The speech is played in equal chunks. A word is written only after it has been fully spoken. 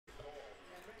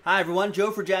Hi everyone,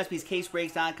 Joe for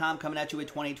JaspysCaseBreaks.com coming at you with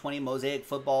 2020 Mosaic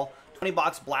Football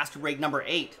 20-box blaster break number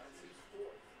 8.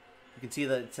 You can see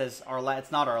that it says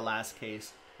it's not our last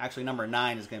case. Actually, number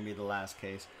 9 is going to be the last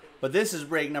case. But this is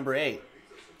break number 8.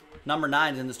 Number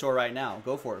 9 is in the store right now.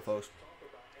 Go for it, folks.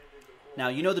 Now,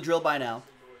 you know the drill by now.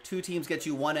 2 teams get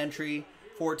you 1 entry,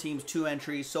 4 teams 2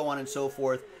 entries, so on and so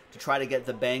forth to try to get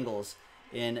the Bengals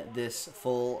in this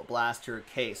full blaster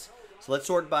case. So let's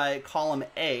sort by column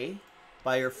A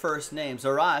by your first name.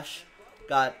 Zarash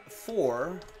got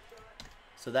 4,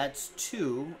 so that's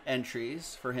 2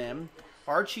 entries for him.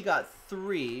 Archie got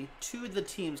 3. 2 of the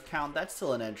teams count. That's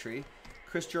still an entry.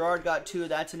 Chris Gerard got 2.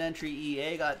 That's an entry.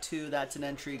 EA got 2. That's an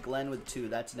entry. Glenn with 2.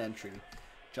 That's an entry.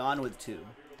 John with 2.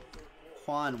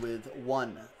 Juan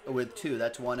with 2.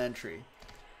 That's 1 entry.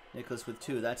 Nicholas with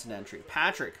 2. That's an entry.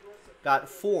 Patrick got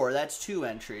 4. That's 2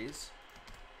 entries.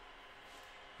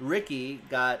 Ricky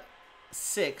got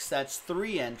 6. That's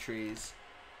 3 entries.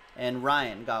 And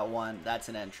Ryan got 1. That's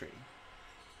an entry.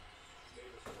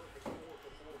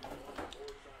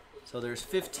 So there's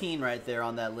 15 right there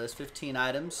on that list. 15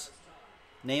 items.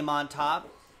 Name on top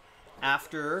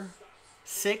after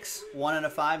 6. 1 and a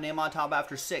 5. Name on top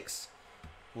after 6.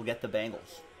 We'll get the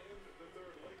Bengals.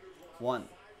 1,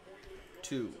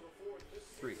 2,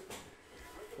 3,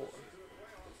 4,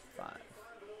 5.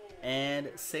 And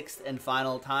 6th and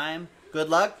final time. Good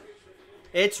luck.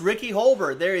 It's Ricky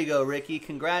Holbert. There you go, Ricky.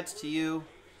 Congrats to you.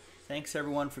 Thanks,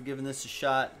 everyone, for giving this a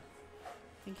shot. I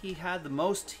think he had the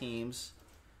most teams.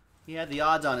 He had the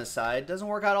odds on his side. Doesn't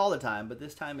work out all the time, but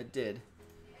this time it did.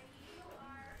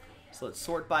 So let's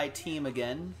sort by team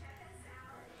again.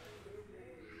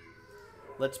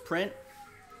 Let's print.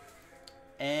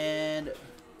 And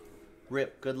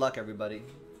rip. Good luck, everybody.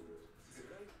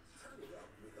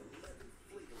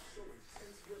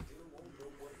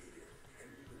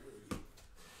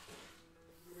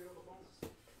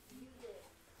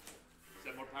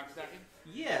 Stacking?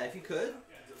 Yeah, if you could.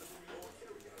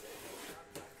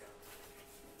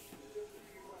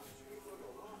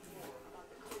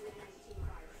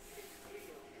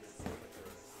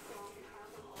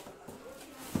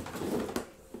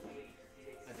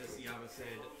 I just Yama said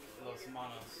Los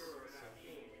Manos.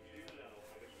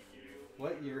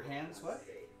 What? Your hands? What?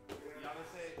 Yama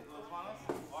said Los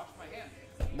Manos? Wash my hands.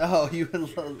 No,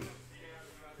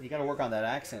 you got to work on that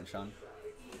accent, Sean.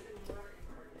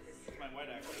 My white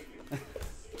accent.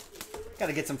 Got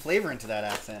to get some flavor into that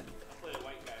accent. I play a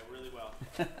white guy really well.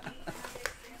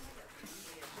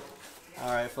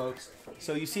 All right, folks.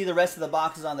 So you see the rest of the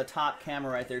boxes on the top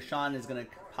camera right there. Sean is going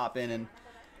to pop in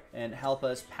and help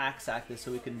us pack sack this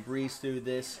so we can breeze through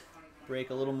this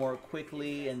break a little more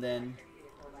quickly, and then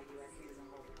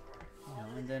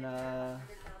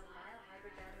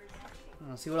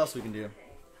see what else we can do.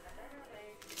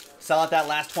 Sell out that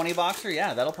last 20 boxer?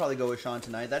 Yeah, that'll probably go with Sean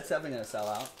tonight. That's definitely going to sell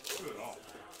out. Do it all.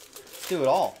 Do it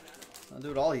all. I'll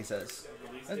do it all, he says.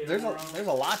 There's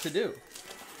a lot to do.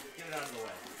 Get it out of the way.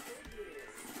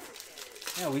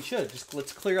 Yeah, we should. Just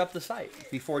let's clear up the site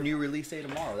before new release day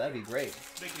tomorrow. That'd be great.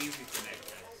 Make it easy for Nick,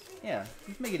 guys. Yeah,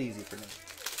 make it easy for Nick.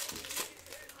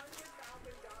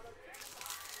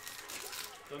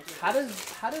 How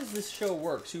does this show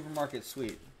work? Supermarket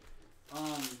Sweep.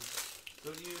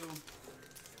 Don't you?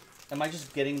 Am I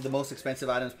just getting the most expensive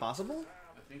items possible?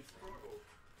 I think so.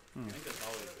 I think that's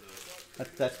always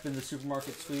That's been the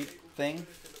Supermarket Sweep thing.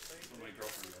 what my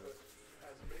girlfriend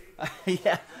does.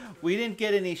 Yeah, we didn't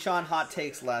get any Sean hot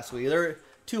takes last week. They're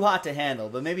too hot to handle,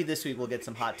 but maybe this week we'll get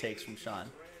some hot takes from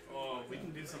Sean. Oh, we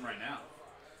can do some right now.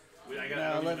 I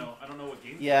don't know what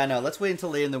game. Yeah, I know. Let's wait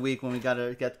until later in the week when we got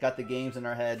the games in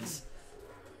our heads.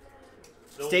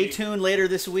 Stay tuned later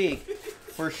this week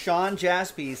for Sean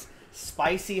Jaspy's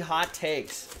spicy hot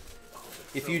takes.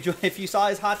 If you saw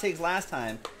his hot takes last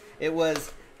time, it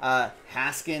was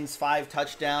Haskins 5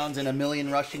 touchdowns and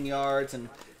 1,000,000 rushing yards and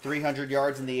 300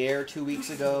 yards in the air 2 weeks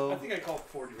ago. I think I called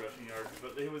 40 rushing yards,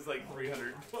 but it was like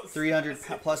 300 plus. 300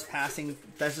 plus passing.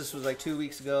 This was like 2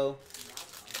 weeks ago.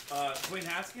 Dwayne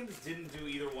Haskins didn't do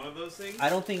either one of those things. I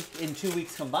don't think in 2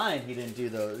 weeks combined he didn't do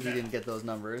those. No. He didn't get those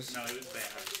numbers. No, it was bad.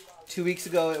 2 weeks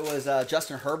ago it was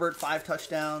Justin Herbert 5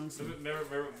 touchdowns.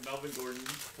 Remember Melvin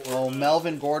Gordon?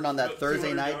 Melvin Gordon on that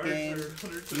Thursday night yards game.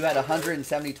 or You had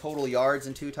 170 total yards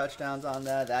and 2 touchdowns on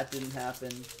that. That didn't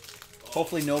happen.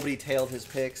 Hopefully nobody tailed his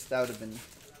picks. That would have been.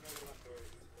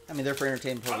 I mean, they're for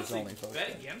entertainment purposes only, folks.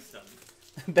 Bet against them.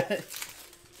 Bet.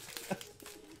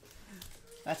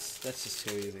 That's just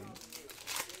too easy.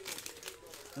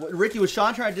 What, Ricky, was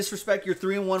Sean trying to disrespect your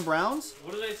 3-1 Browns?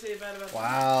 What did I say bad about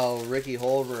Wow, Ricky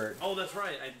Holbert. Oh, that's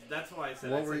right. That's why I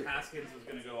said, Haskins was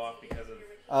going to go off because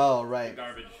of right. the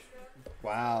garbage.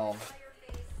 Wow.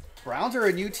 Browns are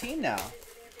a new team now.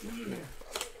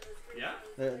 Yeah.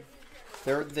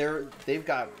 They've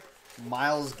got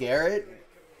Myles Garrett,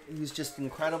 who's just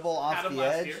incredible off the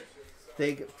edge.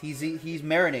 He's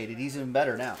marinated. He's even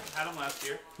better now. Had him last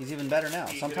year. He's even better now.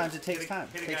 Sometimes it takes time.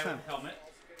 Hit a guy with a helmet.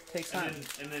 Takes time.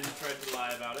 And then he tried to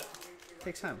lie about it.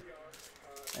 Takes time.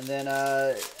 And then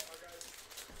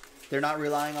they're not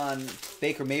relying on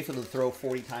Baker Mayfield to throw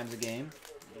 40 times a game.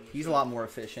 He's a lot more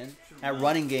efficient. That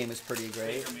running game is pretty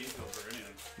great.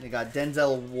 They got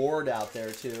Denzel Ward out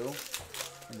there too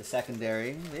in the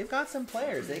secondary. They've got some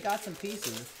players. They got some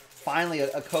pieces. Finally,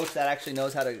 a coach that actually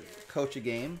knows how to coach a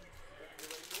game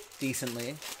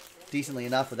decently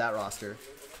enough with that roster.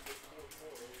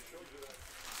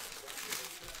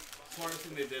 Smartest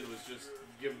thing they did was just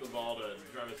give the ball to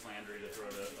Jarvis Landry to throw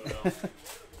to Odell.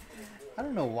 I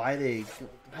don't know why they.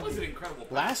 That was an incredible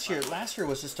pass. Last year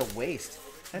was just a waste.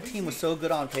 That team was so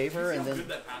good on paper, and then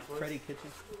Freddie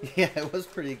Kitchens. Yeah, it was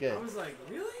pretty good. I was like,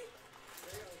 really?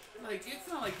 Like, it's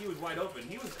not like he was wide open.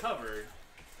 He was covered.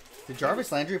 Did Jarvis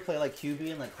Landry play like QB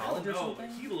in like college or something?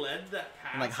 He led that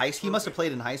pass. In like he must have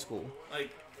played in high school.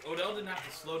 Like, Odell didn't have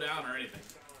to slow down or anything.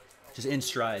 Just in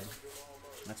stride.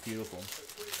 That's beautiful.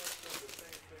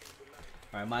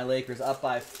 All right, my Lakers up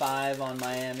by 5 on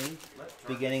Miami.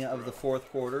 Beginning of the fourth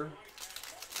quarter.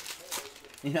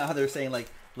 You know how they're saying like,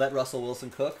 let Russell Wilson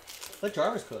cook? Let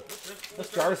Jarvis cook.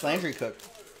 Let Jarvis Landry cook.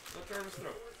 Let Jarvis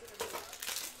throw.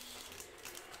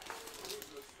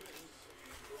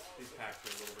 These packs are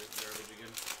a little bit garbage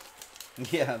again.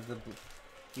 Yeah,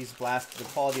 these blast. The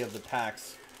quality of the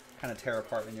packs kind of tear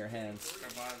apart in your hands.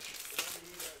 Garbage.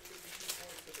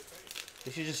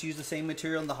 They should just use the same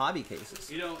material in the hobby cases.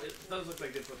 You know, it does look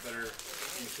like they put better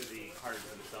into the cards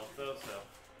themselves, though. So,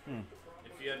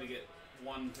 if you had to get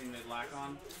one thing they lack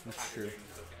on, that's true. Okay.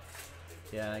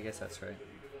 Yeah, I guess that's right.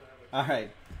 All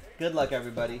right, good luck,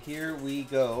 everybody. Here we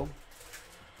go.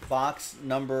 Box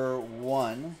number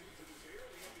 1.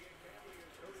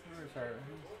 Where's our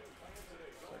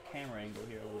camera angle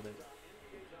here a little bit?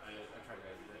 I tried to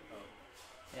edit it. Oh.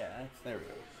 Yeah, there we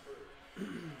go.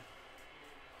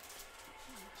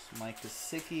 Mike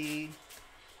Gesicki.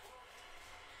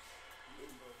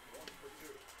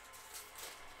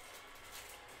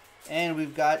 And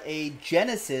we've got a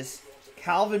Genesis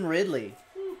Calvin Ridley.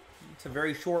 It's a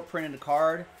very short printed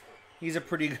card. He's a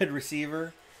pretty good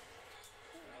receiver.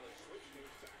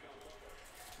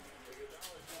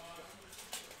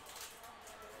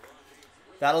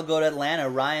 That'll go to Atlanta.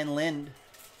 Ryan Lind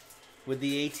with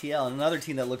the ATL. Another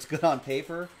team that looks good on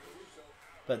paper.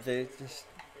 But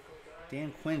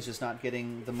Dan Quinn's just not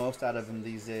getting the most out of him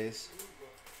these days.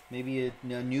 Maybe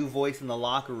a new voice in the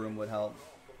locker room would help.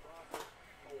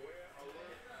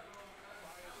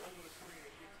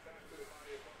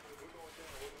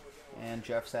 And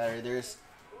Jeff Saturday. There's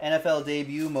NFL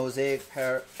debut Mosaic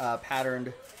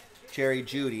patterned Jerry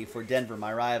Jeudy for Denver,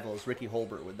 my rivals. Ricky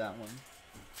Holbert with that one.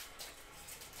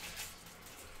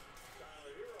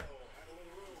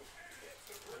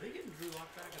 Are they getting Drew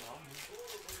Lock back at all?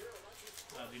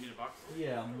 Do you need a box?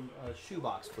 Yeah, a shoe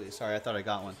box, please. Sorry, I thought I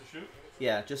got one. Just a shoe?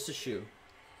 Yeah, just a shoe.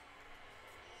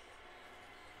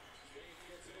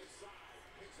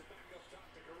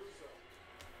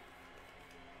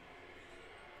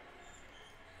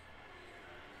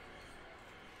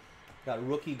 Got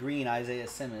rookie green Isaiah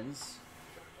Simmons.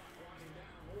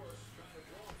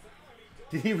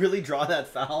 Did he really draw that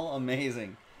foul?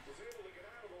 Amazing.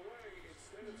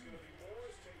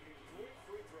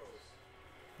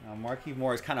 Now Marquise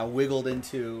Morris kind of wiggled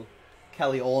into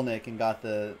Kelly Olynyk and got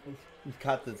the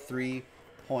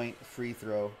 3-point free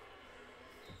throw.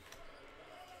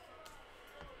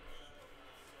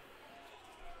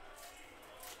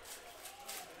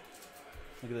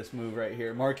 Look at this move right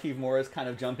here. Marquise Morris kind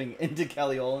of jumping into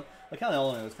Kelly Olynyk. Like Kelly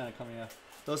Olynyk was kind of coming up.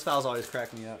 Those fouls always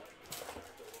crack me up.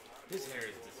 His hair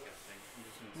is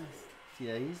disgusting.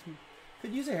 Yeah,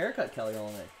 could use a haircut, Kelly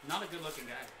Olynyk. Not a good-looking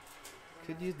guy.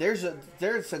 Could use.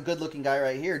 There's a good-looking guy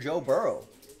right here, Joe Burrow.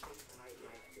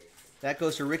 That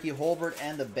goes to Ricky Holbert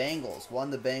and the Bengals. Won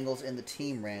the Bengals in the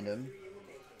team random.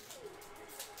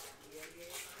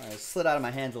 It slid out of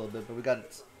my hands a little bit, but we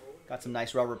got some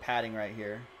nice rubber padding right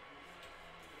here.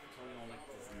 Kelly Olynyk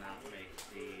does not make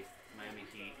the Miami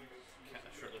Heat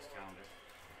shirtless calendar.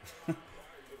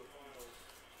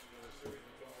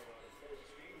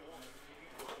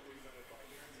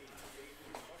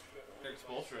 Eric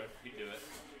Spoelstra, he'd do it.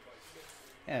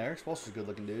 Yeah, Eric Spoelstra's a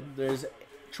good-looking dude. There's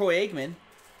Troy Aikman.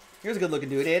 Here's a good-looking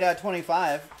dude. 8 out of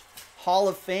 25. Hall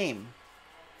of Fame.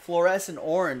 Fluorescent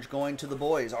orange going to the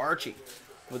boys. Archie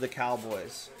with the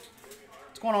Cowboys.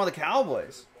 What's going on with the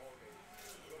Cowboys?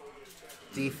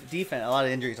 Defense, a lot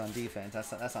of injuries on defense.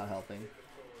 That's not helping.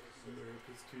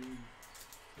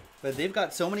 But they've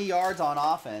got so many yards on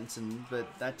offense,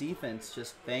 but that defense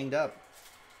just banged up,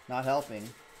 not helping.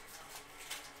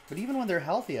 But even when they're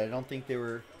healthy, I don't think they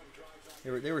were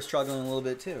struggling a little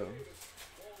bit too.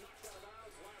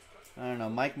 I don't know.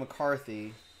 Mike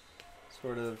McCarthy,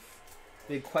 sort of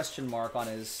big question mark on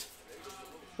his.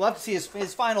 We'll have to see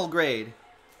his final grade.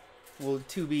 Will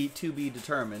to be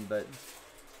determined, but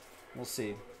we'll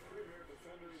see.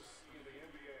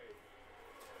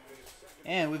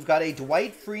 And we've got a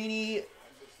Dwight Freeney.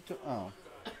 Oh,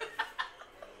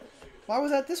 why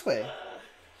was that this way?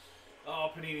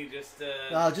 Oh, Panini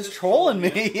just trolling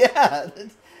me. Yeah,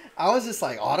 I was just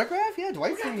like, autograph? Yeah,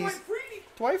 Dwight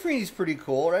Freeney's pretty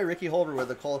cool, right? Ricky Holder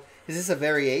with a cool. Is this a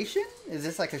variation? Is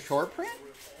this like a short print?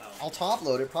 Oh. I'll top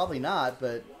load it. Probably not,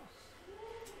 but.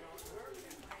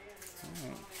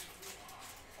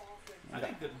 I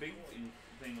think the big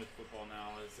thing with football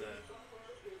now is that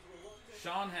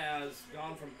Sean has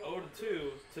gone from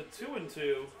 0-2 to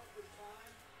 2-2.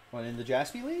 What, in the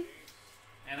Jaspy League?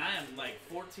 And I am like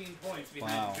 14 points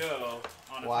behind Joe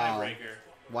on a Wow. tiebreaker.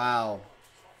 Wow.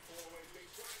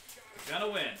 Gonna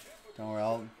win. Don't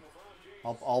worry,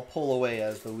 I'll pull away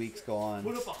as the weeks go on.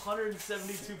 Put up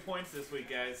 172 points this week,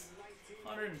 guys.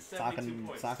 172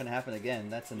 points. It's not gonna happen again.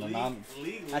 That's an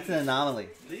League. That's an anomaly.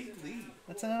 League.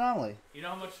 That's an anomaly. You know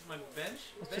how much my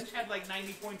bench had like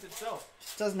 90 points itself.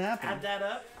 Just doesn't happen. Add that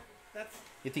up. That's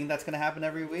You think that's gonna happen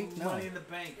every week? No, money in the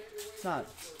bank. it's not.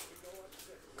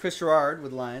 Chris Gerard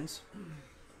with lines.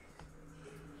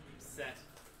 Set.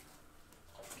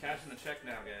 Cash in the check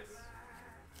now, guys.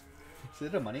 Is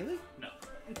it a money league? No.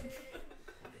 It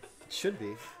should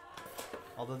be.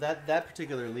 Although that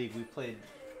particular league we played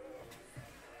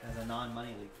as a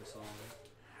non-money league for so long.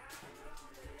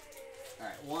 All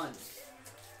right, 1,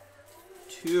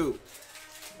 2,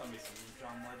 Let me some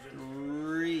John Legend.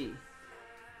 3,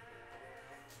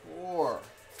 4,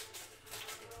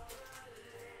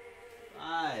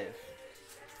 5,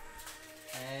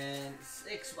 and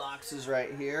 6 boxes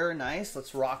right here. Nice.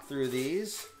 Let's rock through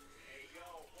these.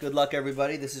 Good luck,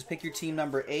 everybody. This is pick your team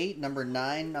number 8, number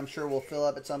 9. I'm sure we'll fill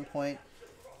up at some point.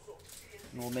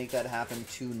 And we'll make that happen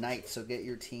tonight. So get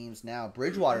your teams now.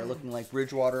 Bridgewater looking like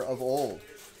Bridgewater of old.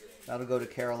 That'll go to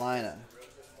Carolina.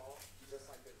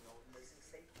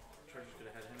 Chargers could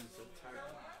have had him instead of Tyler.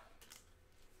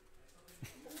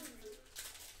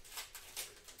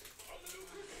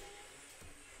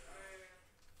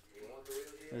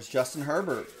 There's Justin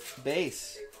Herbert,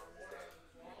 base.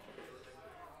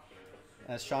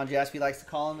 As Sean Jaspy likes to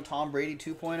call him, Tom Brady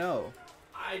 2.0.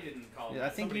 I didn't call him Yeah, that. I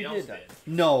think Somebody you else did that.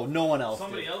 No one else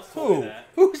Somebody did. else told me that.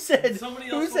 Who said? Somebody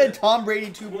Who else said told me Tom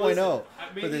Brady 2.0 Well,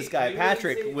 for this guy? maybe they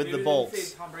Patrick didn't say- with maybe the they Bolts. didn't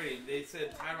say Tom Brady. They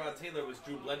said Tyrod Taylor was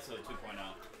Drew Bledsoe 2.0.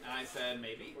 And I said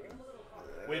maybe.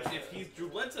 Which, if he's Drew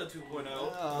Bledsoe 2.0,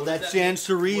 Oh, that stands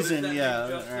to reason. Yeah. All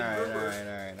Justin right.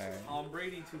 Herbert Tom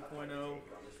Brady 2.0.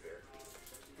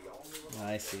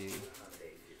 I see.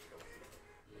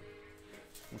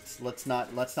 Let's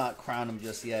not crown him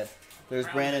just yet. There's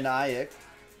Crown Brandon him. Ayuk.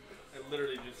 I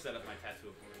literally just set up my tattoo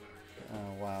appointment.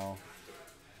 Oh wow.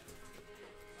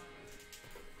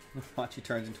 Watch, he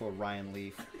turns into a Ryan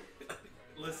Leaf.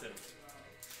 Listen,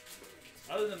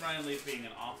 other than Ryan Leaf being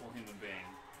an awful human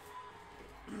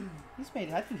being,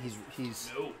 I think he's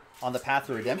no, on the path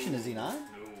to redemption. Is he not? no.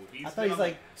 I thought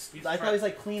he's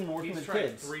like clean and working He's with tried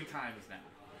kids. 3 times now.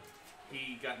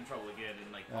 He got in trouble again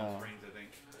in like Palm Springs, I think.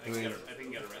 I think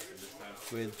he got arrested this time.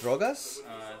 With Drogas?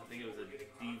 I think it was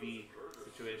a DV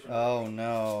situation. Oh I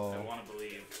no. want to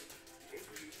believe.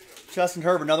 Justin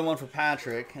Herbert, another one for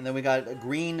Patrick, and then we got a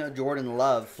green Jordan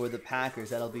Love for the Packers.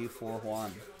 That'll be for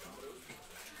Juan. Yeah,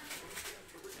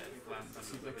 I think last time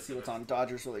it was Let's see what's on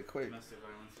Dodgers really quick. domestic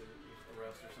violence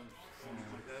arrest or something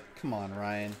like that. Come on,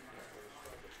 Ryan.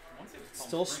 I want to say it was Palm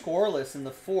Still Springs. scoreless in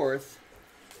the 4th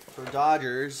for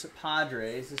Dodgers,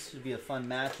 Padres. This should be a fun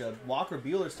matchup. Walker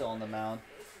Buehler's still on the mound.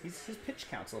 His pitch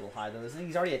count's a little high, though, isn't he?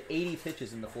 He's already at 80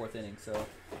 pitches in the 4th inning, so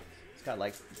he's got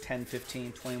like 10,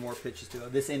 15, 20 more pitches to go.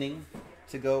 This inning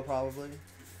to go, probably.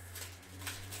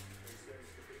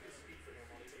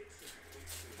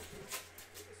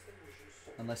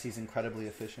 Unless he's incredibly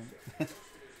efficient.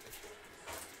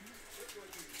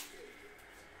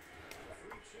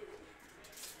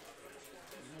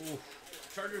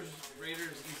 Chargers,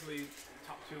 Raiders, easily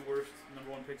top 2 worst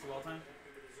 #1 picks of all time.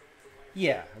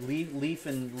 Yeah, Leaf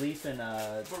and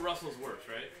But Russell's worse,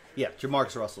 right? yeah,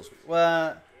 Jamarcus Russell's.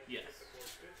 Well, Yes.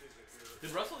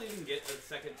 Did Russell even get a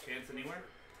second chance anywhere?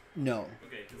 no.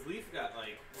 Okay, because Leaf got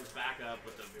was back up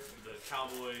with the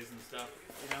Cowboys and stuff,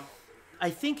 you know. I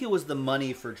think it was the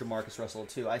money for Jamarcus Russell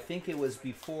too. I think it was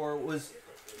before. Was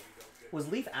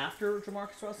Leaf after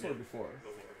Jamarcus Russell or before?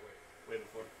 Way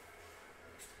before.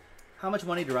 How much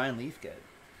money did Ryan Leaf get?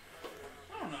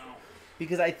 I don't know.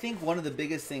 Because I think one of the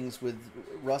biggest things with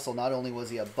Russell, not only was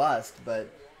he a bust, but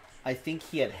I think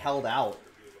he had held out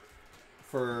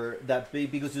for that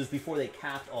big, because it was before they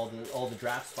capped all the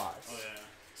draft spots. Oh yeah.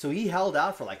 So he held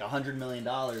out for like $100 million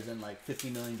and like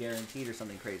 $50 million guaranteed or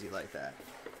something crazy like that.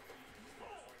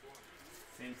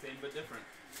 Same but different.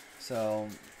 So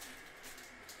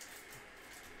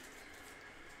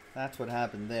that's what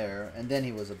happened there, and then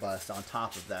he was a bust on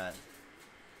top of that.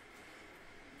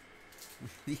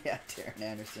 Yeah, Darren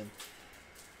Anderson.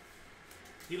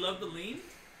 He loved the lean?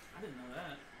 I didn't know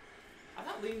that. I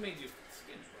thought lean made you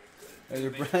skinny.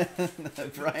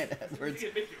 Brian Edwards.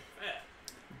 It made you fat.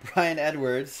 Brian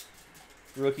Edwards,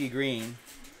 rookie green.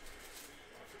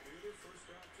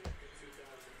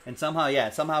 And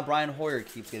somehow Brian Hoyer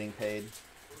keeps getting paid.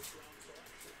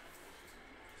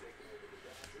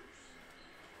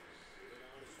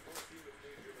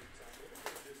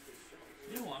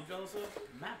 You know who I'm jealous of?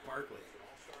 Matt Barkley.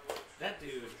 That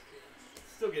dude,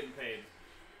 still getting paid.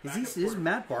 Is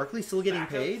Matt Barkley still getting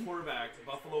Backup paid? Quarterback,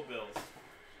 Buffalo Bills.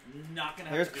 Not gonna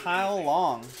have There's to do Kyle anything.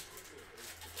 Long.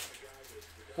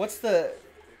 What's the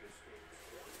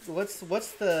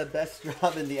best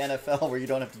job in the NFL where you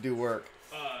don't have to do work?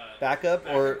 Backup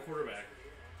or quarterback?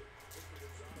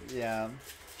 Yeah,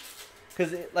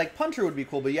 because like punter would be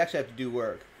cool, but you actually have to do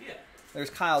work. Yeah.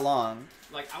 There's Kyle Long.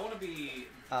 Like I want to be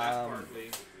Matt Barkley,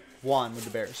 Juan with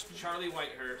the Bears. Charlie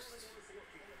Whitehurst,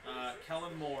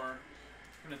 Kellen Moore.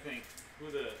 I'm trying to think who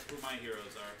my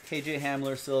heroes are. KJ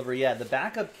Hamler, Silver. Yeah, the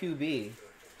backup QB.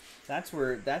 That's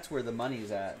where the money's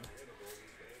at.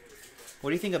 What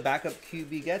do you think a backup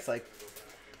QB gets? Like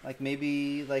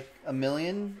maybe like $1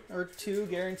 million or $2 million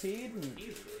guaranteed,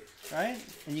 Easily. right?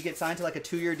 And you get signed to like a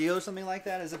 2-year deal or something like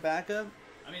that as a backup.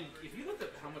 I mean, if you look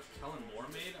at how much Kellen Moore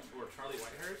made or Charlie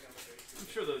Whitehurst, I'm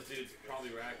sure those dudes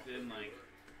probably racked in like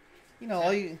 10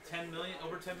 million,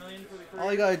 over 10 million for the career.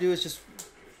 all you gotta do is just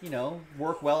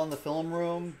work well in the film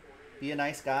room, be a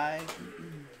nice guy,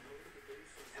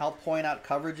 help point out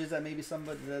coverages that maybe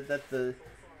somebody that the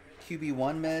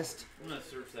QB1 missed. I'm gonna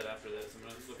search that after this. I'm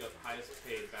gonna look up highest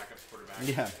paid backup quarterback.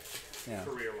 Yeah.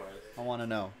 Career wise. I want to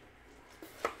know.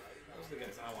 Those are the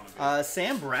guys I want to be.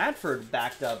 Sam Bradford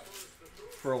backed up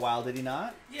for a while, did he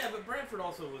not? Yeah, but Bradford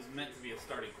also was meant to be a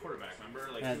starting quarterback. Remember,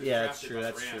 like he was yeah, drafted by the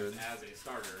that's true. Rams as a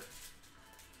starter.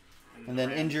 And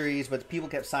then injuries, but people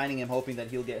kept signing him, hoping that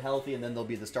he'll get healthy, and then they'll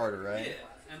be the starter, right?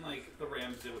 Yeah, and like the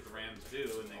Rams did what the Rams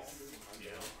do, and they,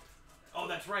 Oh,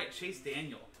 that's right, Chase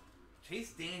Daniel.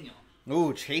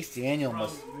 Ooh, Chase Daniel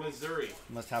From Missouri.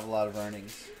 must have a lot of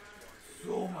earnings.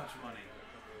 So much money.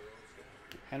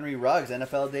 Henry Ruggs,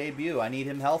 NFL debut. I need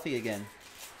him healthy again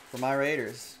for my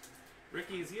Raiders.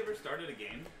 Ricky, has he ever started a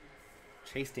game?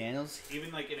 Chase Daniels?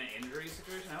 Even like in an injury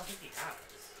situation? I don't think he has.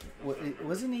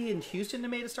 Wasn't he in Houston that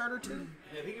made a starter too?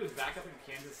 I think he was back up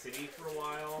in Kansas City for a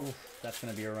while. Oof, that's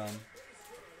going to be a run.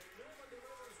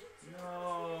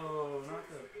 No, not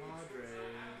the Padres.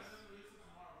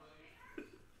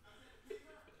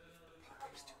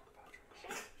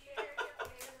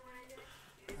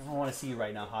 I don't want to see you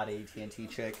right now, hot AT&T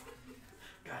chick.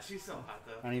 Gosh, she's so hot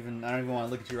though. I don't even want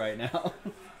to look at you right now.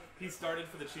 He started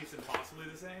for the Chiefs and possibly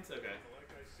the Saints? Okay.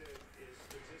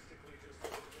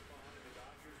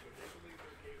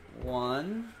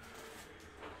 1,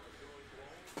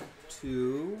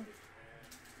 2,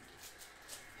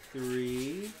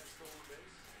 3,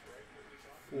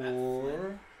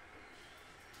 4,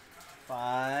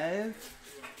 5.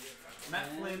 Matt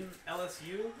Flynn,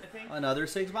 LSU, I think. Another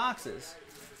 6 boxes.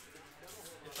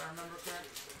 If I remember correct.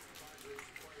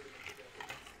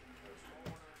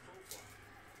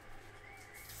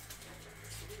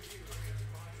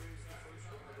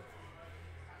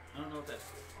 I don't know if that's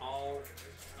all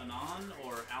Anon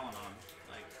or Al-Anon.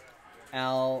 Like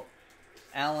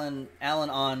Allen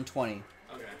on 20.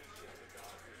 Okay.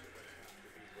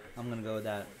 I'm gonna go with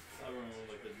that. I don't know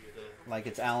Like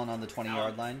it's Allen on the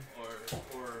 20-yard line.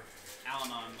 Or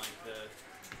Al-Anon, like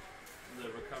the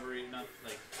recovery, not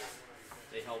like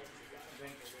they help. I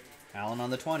think. Allen on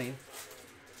the 20.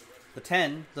 The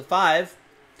 10. The 5.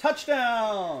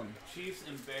 Touchdown! Chiefs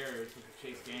and Bears with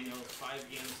Chase Daniels. 5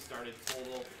 games started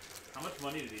total. How much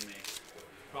money did he make?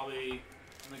 Probably,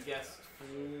 I'm gonna guess,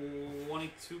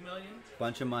 $22 million.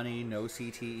 Bunch of money, no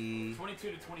CTE.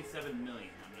 22 to 27 million.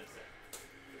 I'm gonna say.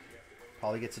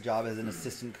 Probably gets a job as an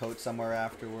assistant coach somewhere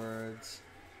afterwards.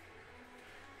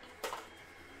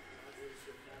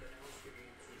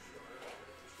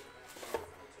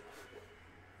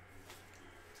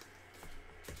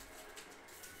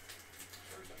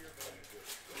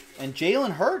 And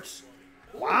Jalen Hurts.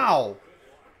 Wow.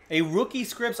 A rookie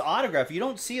scripts autograph. You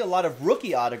don't see a lot of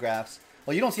rookie autographs.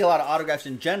 Well, you don't see a lot of autographs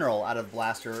in general out of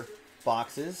blaster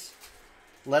boxes,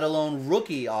 let alone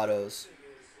rookie autos.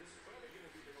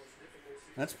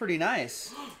 That's pretty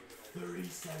nice.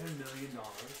 $37 million.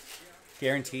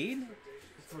 Guaranteed?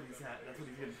 That's what he's at. That's what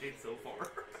he's getting paid so far.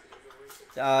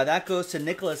 That goes to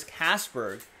Nicholas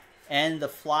Kasberg and the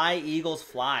Fly Eagles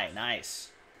Fly. Nice.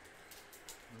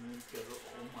 Oh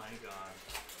my god.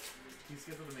 He's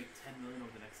scheduled to make $10 million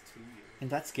over the next 2 years. And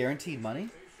that's guaranteed money?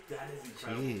 That is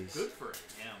incredible. Jeez. Good for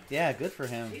him. Yeah, good for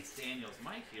him. Chase Daniels,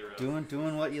 my hero.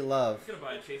 Doing what you love. I'm gonna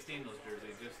buy a Chase Daniels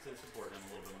jersey just to support him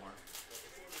a little bit more.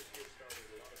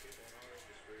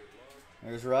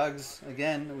 There's Ruggs.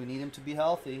 Again, we need him to be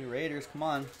healthy. Raiders, come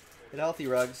on. Get healthy,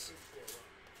 Ruggs.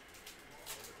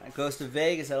 That goes to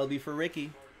Vegas. That'll be for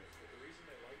Ricky.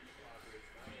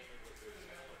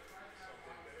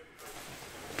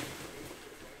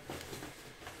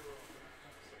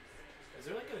 Is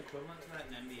there like an equivalent to that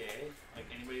in NBA? Like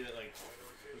anybody that like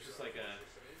was just like a...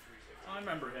 Oh, I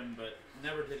remember him, but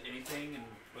never did anything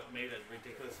but made a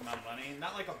ridiculous amount of money.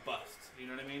 Not like a bust. You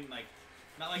know what I mean? Like...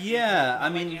 Not like yeah, Anthony, I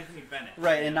mean, like Anthony Bennett,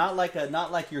 right, and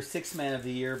not like your sixth man of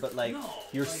the year, but like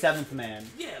your like, seventh man.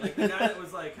 Yeah, like the guy that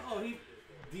was like, oh, he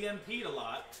DMP'd a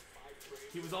lot.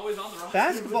 He was always on the roster.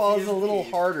 Basketball is a little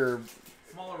harder.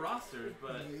 Smaller rosters,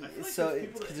 but I feel like so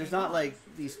because there's not like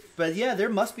these, but yeah, there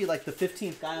must be like the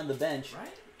 15th guy on the bench right?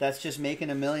 that's just making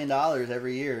 $1 million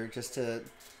every year just to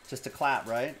clap,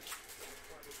 right?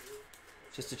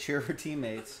 Just to cheer for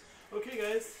teammates. Okay,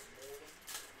 guys.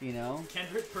 You know,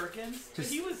 Kendrick Perkins.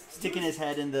 Just he was sticking his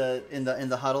head in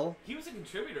the huddle. He was a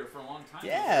contributor for a long time.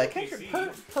 Yeah, Kendrick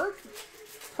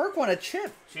Perk won a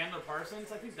chip. Chandler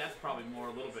Parsons. I think that's probably more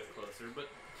a little bit closer, but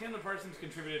Chandler Parsons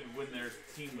contributed when their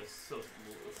team was so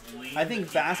lean. I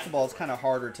think basketball is kind of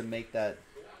harder to make that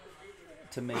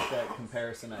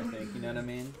comparison. I think, you know what I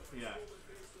mean? Yeah.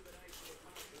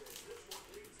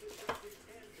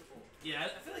 Yeah, I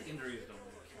feel like injuries don't.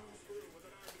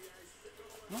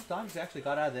 Well, Dogs actually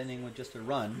got out of the inning with just a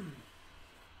run.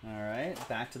 All right,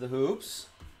 back to the hoops.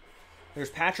 There's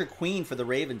Patrick Queen for the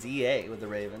Ravens, EA with the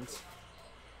Ravens.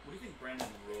 What do you think Brandon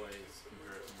Roy's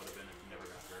comparison would have been if he never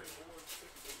got hurt?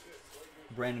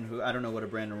 Brandon who? I don't know what a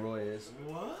Brandon Roy is.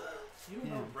 What? You don't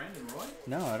know Brandon Roy?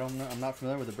 No, I don't know. I'm not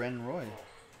familiar with the Brandon Roy.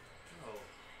 Oh,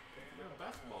 you're a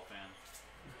basketball fan.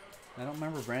 I don't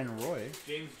remember Brandon Roy.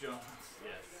 James Jones.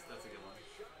 Yes, that's a good one.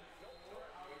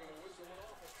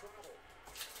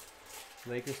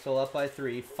 Lakers still up by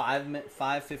 3.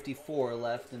 5:54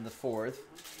 left in the fourth.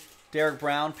 Derek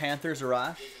Brown, Panthers,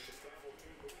 Arash.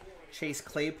 Chase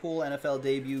Claypool, NFL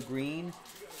debut green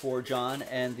for John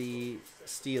and the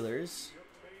Steelers.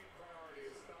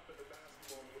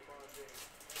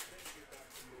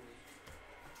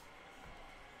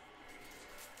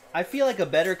 I feel like a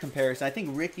better comparison. I think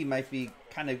Ricky might be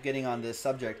kind of getting on this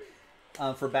subject.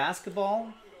 For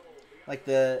basketball, like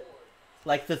the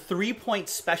 3-point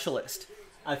specialist,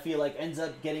 I feel like ends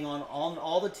up getting on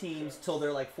all the teams till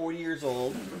they're like 40 years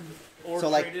old. Or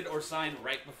so traded or signed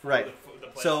right before the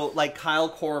playoffs. So like Kyle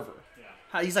Korver.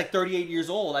 Yeah. He's like 38 years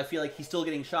old. I feel like he's still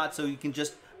getting shots, so you can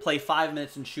just play 5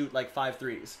 minutes and shoot like 5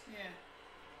 threes. Yeah.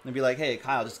 And be like, hey,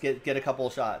 Kyle, just get a couple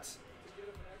of shots.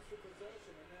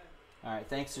 All right,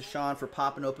 thanks to Sean for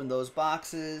popping open those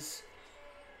boxes.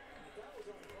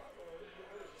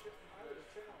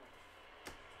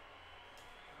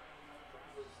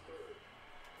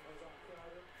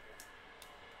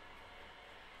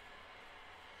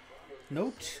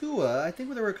 No Tua. I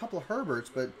think there were a couple of Herberts,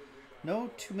 but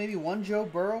no two. Maybe one Joe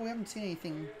Burrow. We haven't seen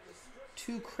anything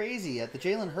too crazy yet. The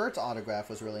Jalen Hurts autograph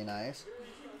was really nice.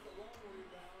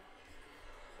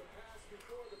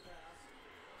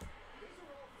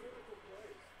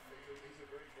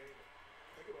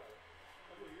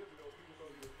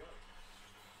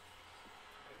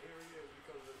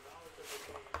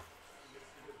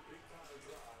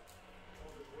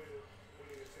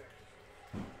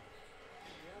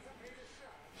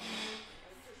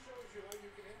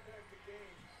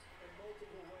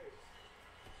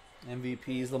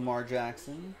 MVP's Lamar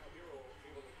Jackson.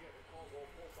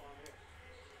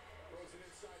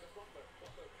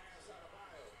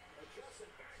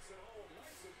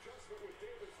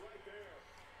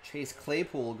 Chase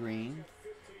Claypool green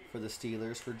for the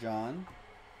Steelers for John.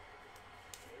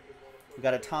 We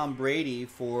got a Tom Brady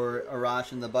for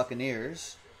Arash and the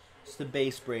Buccaneers. Just the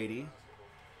base Brady.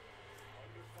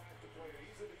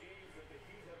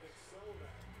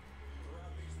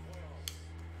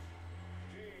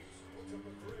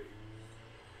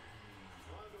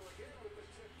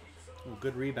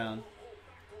 Good rebound.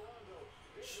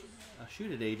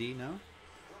 Shoot it, AD, no?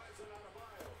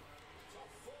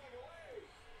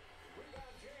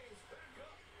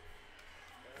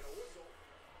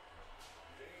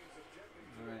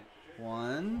 All right.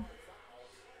 1,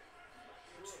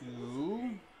 2,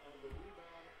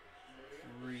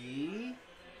 3,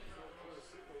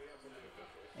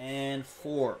 and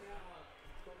 4.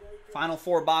 Final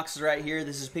 4 boxes right here.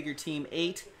 This is Pick Your Team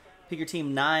 8. Pick Your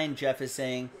Team 9, Jeff is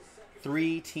saying.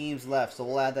 3 teams left, so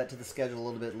we'll add that to the schedule a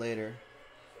little bit later.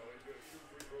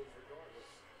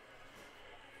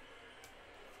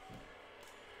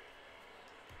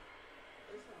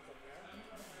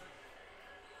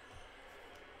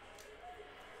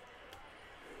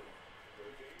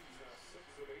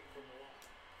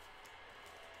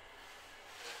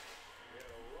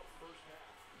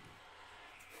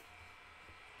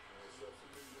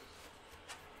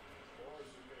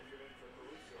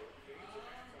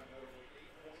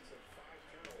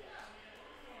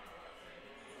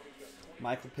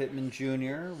 Michael Pittman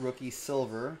Jr., rookie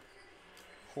silver.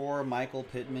 Poor Michael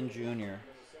Pittman Jr.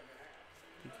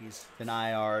 I think he's been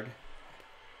IR'd.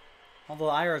 Although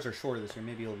IRs are shorter this year,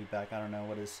 maybe he'll be back. I don't know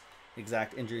what his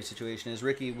exact injury situation is.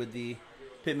 Ricky with the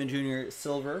Pittman Jr.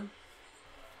 silver.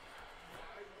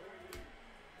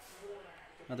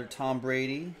 Another Tom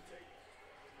Brady.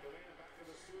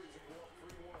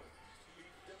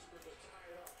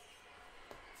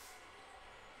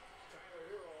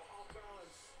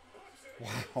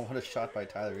 Wow, what a shot by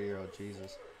Tyler Hero,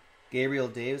 Jesus. Gabriel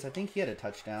Davis, I think he had a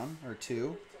touchdown or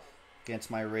 2 against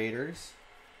my Raiders.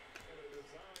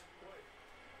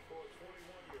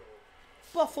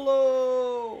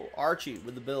 Buffalo! Archie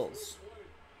with the Bills.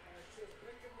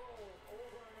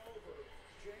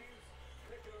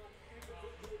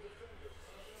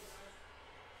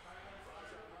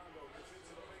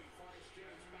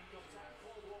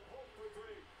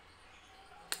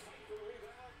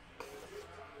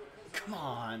 Come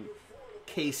on,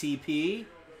 KCP.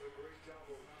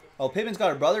 Oh, Pittman's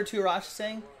got a brother too, Rosh is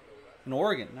saying? In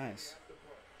Oregon, nice.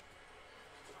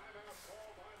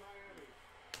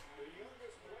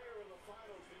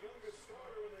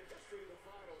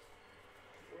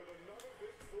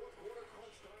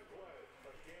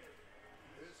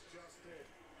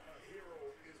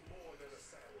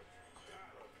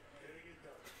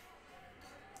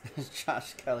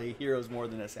 Josh Kelly, hero's more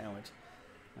than a sandwich.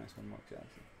 Nice one, Mark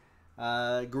Jackson.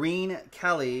 Green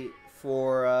Kelly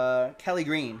for Kelly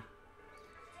Green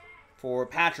for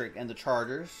Patrick and the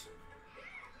Chargers.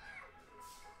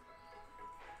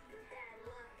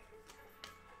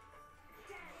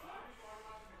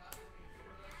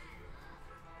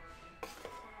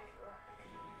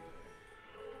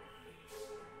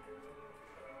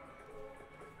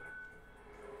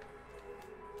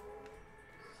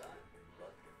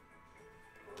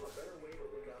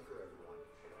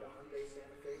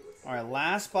 All right,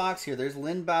 last box here. There's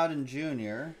Lynn Bowden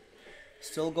Jr.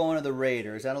 Still going to the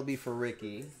Raiders. That'll be for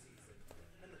Ricky.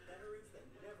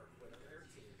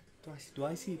 Do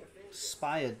I see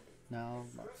Spy? No,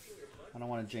 I don't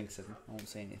want to jinx it. I won't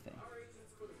say anything.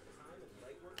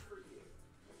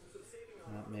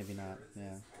 No, maybe not.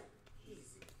 Yeah.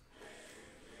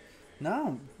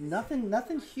 No,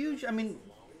 nothing huge. I mean,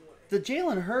 the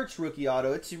Jalen Hurts rookie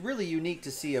auto. It's really unique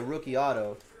to see a rookie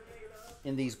auto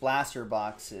in these blaster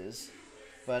boxes,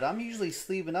 but I'm usually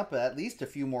sleeving up at least a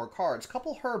few more cards.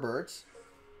 Couple Herberts,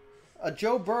 a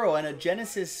Joe Burrow, and a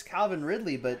Genesis Calvin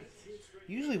Ridley, but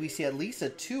usually we see at least a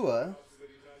Tua.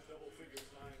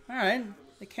 All right,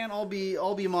 they can't all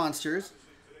be monsters,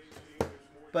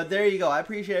 but there you go. I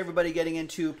appreciate everybody getting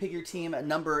into Pick Your Team at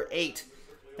number 8.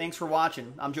 Thanks for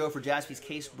watching. I'm Joe for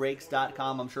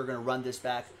JaspysCaseBreaks.com. I'm sure we're going to run this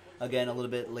back again a little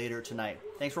bit later tonight.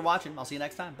 Thanks for watching. I'll see you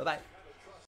next time. Bye-bye.